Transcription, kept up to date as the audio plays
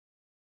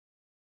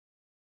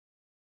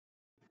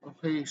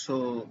Okay,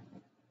 so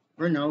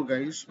for now,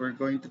 guys, we're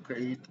going to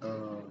create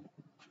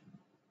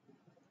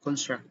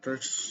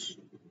constructors.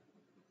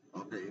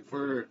 Okay,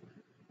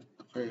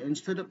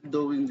 instead of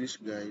doing this,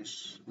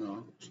 guys,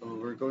 no. So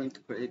we're going to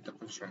create the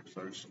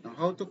constructors. Now,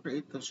 how to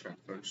create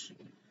constructors?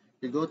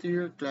 You go to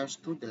your class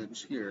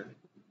students here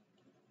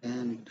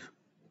and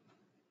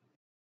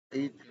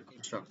create your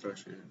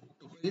constructors here.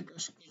 To create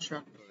as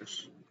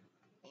constructors,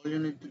 all you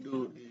need to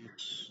do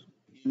is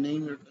you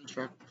name your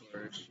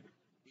constructors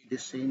with the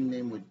same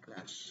name with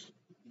class.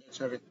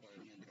 That's a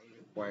requirement or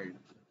required.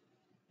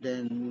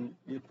 Then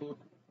you put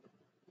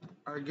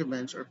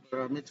arguments or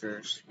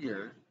parameters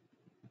here,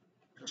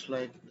 just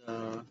like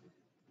the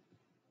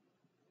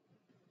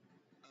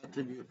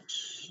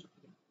attributes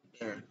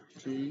there,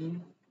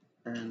 string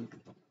and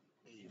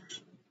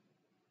age.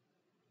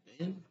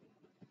 Okay,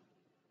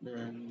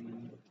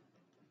 then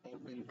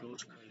open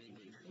close curly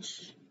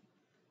braces.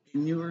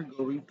 And you are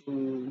going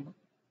to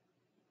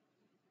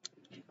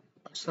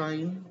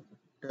assign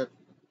that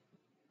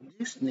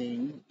this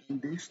name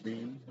and this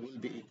name will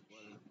be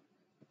equal.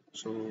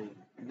 So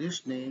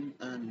this name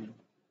and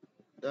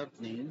that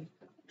name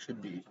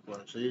should be equal.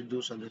 So you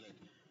do something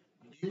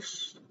like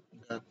this.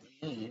 That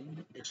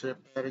name is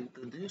referring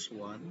to this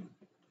one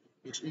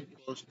is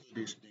equals to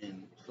this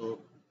name. So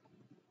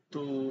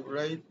to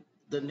write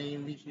the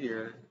name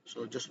here,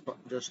 so just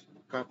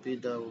copy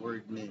the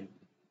word name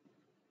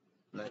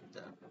like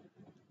that.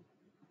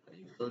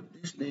 Okay? So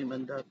this name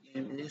and that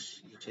name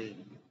is the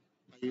same.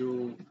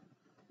 You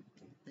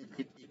make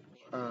it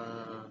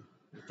equal,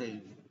 the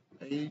same.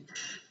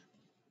 Age,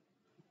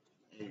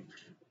 age.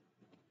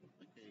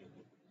 Okay.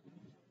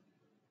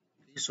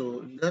 Okay,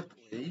 so in that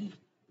way,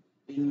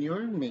 in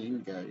your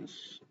main,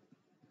 guys,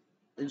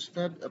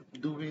 instead of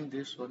doing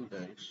this one,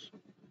 guys,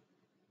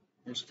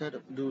 instead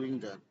of doing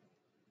that,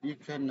 you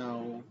can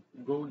now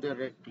go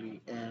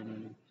directly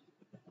and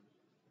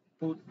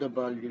put the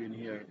value in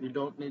here. You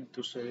don't need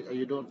to say,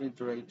 you don't need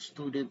to write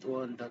student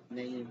one dot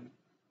name,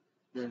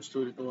 then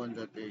student one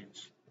dot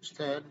age.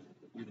 Instead,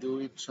 you do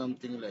it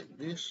something like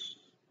this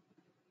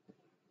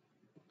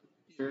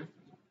here.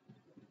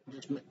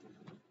 You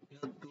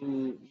have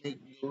to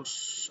make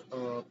those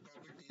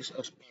properties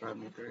as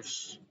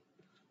parameters.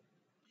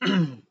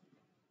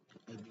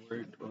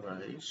 Edward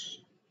Rice.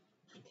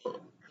 So,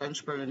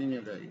 transparent in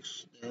your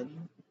rice.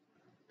 Then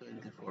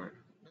 24.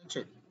 That's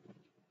it.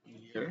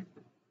 Here,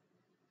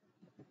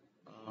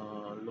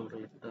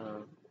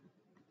 Loretta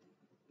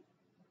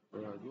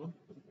Brago.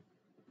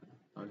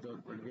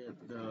 Don't forget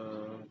the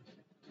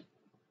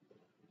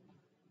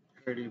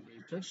curly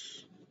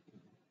braces.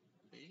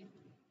 Okay,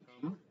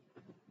 comma.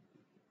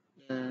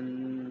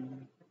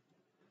 Then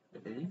the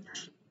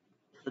age.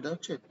 So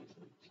that's it.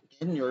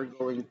 Then you're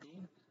going to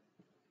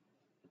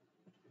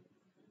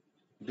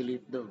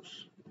delete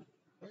those.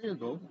 There you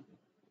go.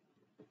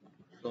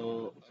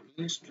 So at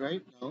least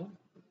right now,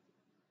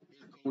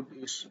 your code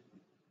is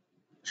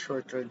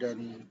shorter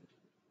than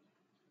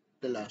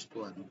the last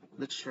one.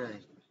 Let's try.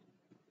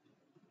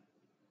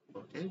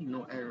 Okay,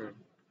 no error.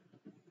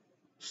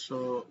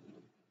 So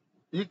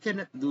you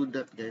cannot do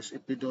that, guys,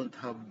 if you don't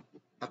have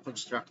a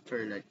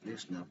constructor like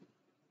this now.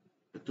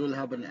 It will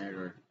have an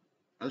error.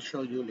 I'll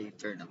show you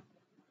later now.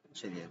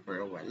 Sige, for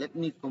a while. Let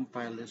me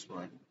compile this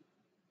one.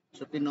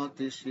 So if you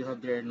notice, you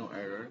have there no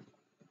error.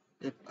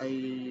 If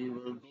I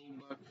will go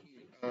back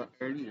here,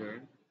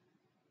 earlier,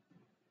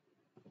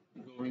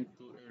 I'm going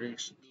to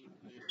erase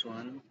this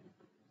one.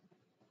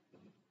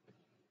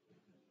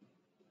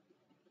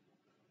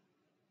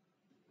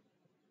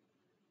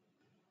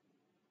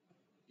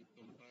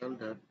 Compile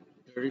that.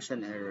 There is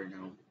an error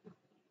now.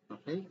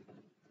 Okay,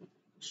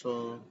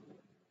 so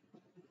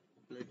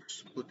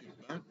let's put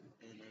it back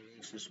and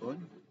erase this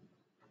one.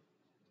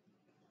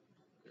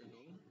 There you go.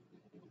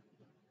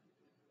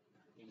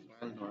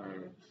 Compile no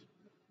errors.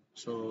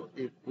 So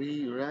if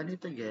we run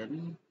it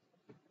again,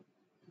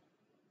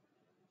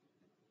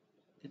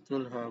 it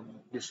will have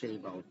the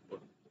same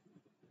output,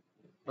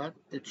 but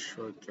it's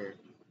shorter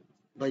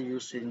by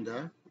using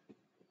the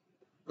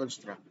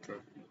constructor.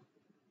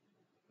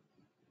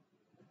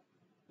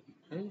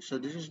 Okay, so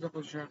this is the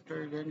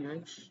constructor again,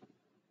 guys.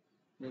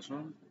 This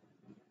one.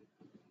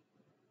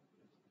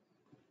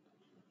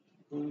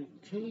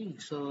 Okay,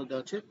 so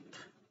that's it.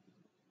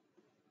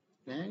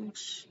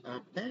 Thanks.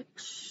 Up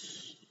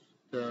next,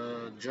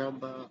 the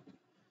Java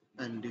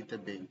and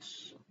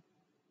database.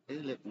 Okay,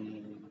 let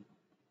me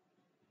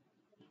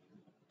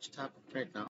stop right now.